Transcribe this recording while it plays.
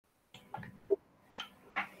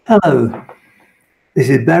Hello, this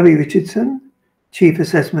is Barry Richardson, Chief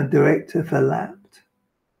Assessment Director for LAPT,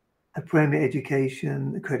 a premier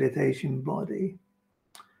education accreditation body.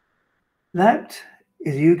 LAPT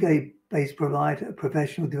is a UK-based provider of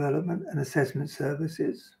professional development and assessment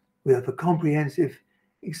services. We offer comprehensive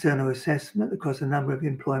external assessment across a number of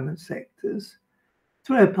employment sectors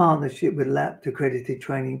through our partnership with LAPT accredited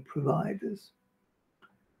training providers.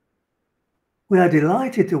 We are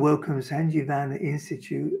delighted to welcome Sanjeevana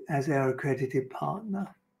Institute as our accredited partner.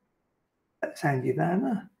 At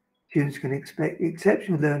Sanjeevana, students can expect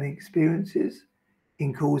exceptional learning experiences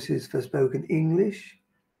in courses for spoken English,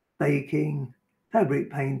 baking, fabric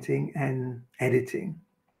painting, and editing.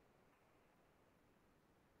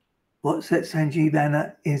 What sets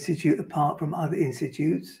Sanjeevana Institute apart from other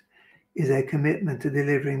institutes is their commitment to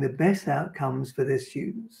delivering the best outcomes for their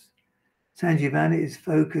students. Sanjeevana is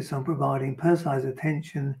focused on providing personalized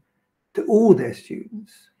attention to all their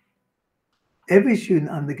students. Every student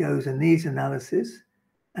undergoes a needs analysis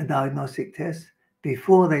and diagnostic test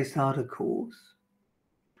before they start a course.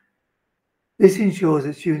 This ensures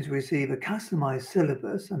that students receive a customized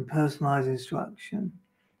syllabus and personalized instruction.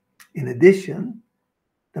 In addition,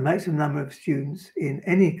 the maximum number of students in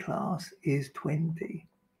any class is 20.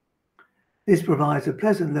 This provides a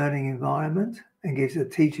pleasant learning environment and gives the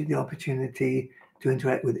teacher the opportunity to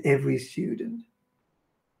interact with every student.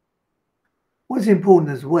 What's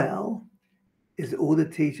important as well is that all the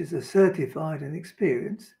teachers are certified and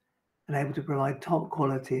experienced and able to provide top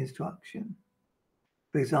quality instruction.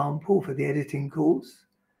 For example, for the editing course,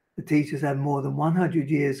 the teachers have more than 100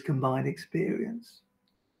 years combined experience.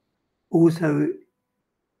 Also,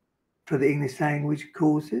 for the English language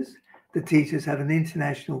courses, the teachers have an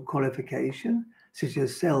international qualification, such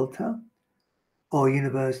as CELTA, or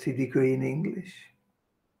university degree in English.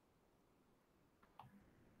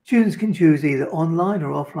 Students can choose either online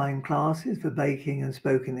or offline classes for baking and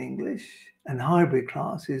spoken English, and hybrid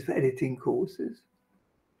classes for editing courses.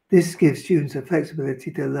 This gives students the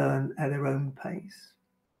flexibility to learn at their own pace.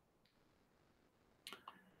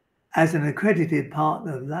 As an accredited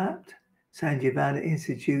partner of LAPT, Sanjeevana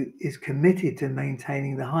Institute is committed to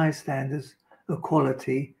maintaining the highest standards of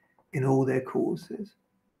quality in all their courses.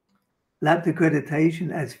 LAPT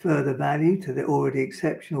accreditation adds further value to their already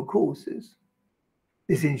exceptional courses.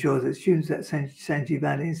 This ensures that students at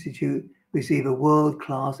Sanjeevana Institute receive a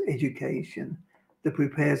world-class education that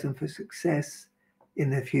prepares them for success in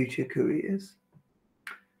their future careers.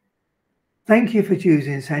 Thank you for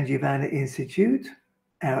choosing Sanjeevana Institute,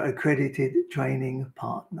 our accredited training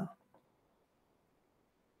partner.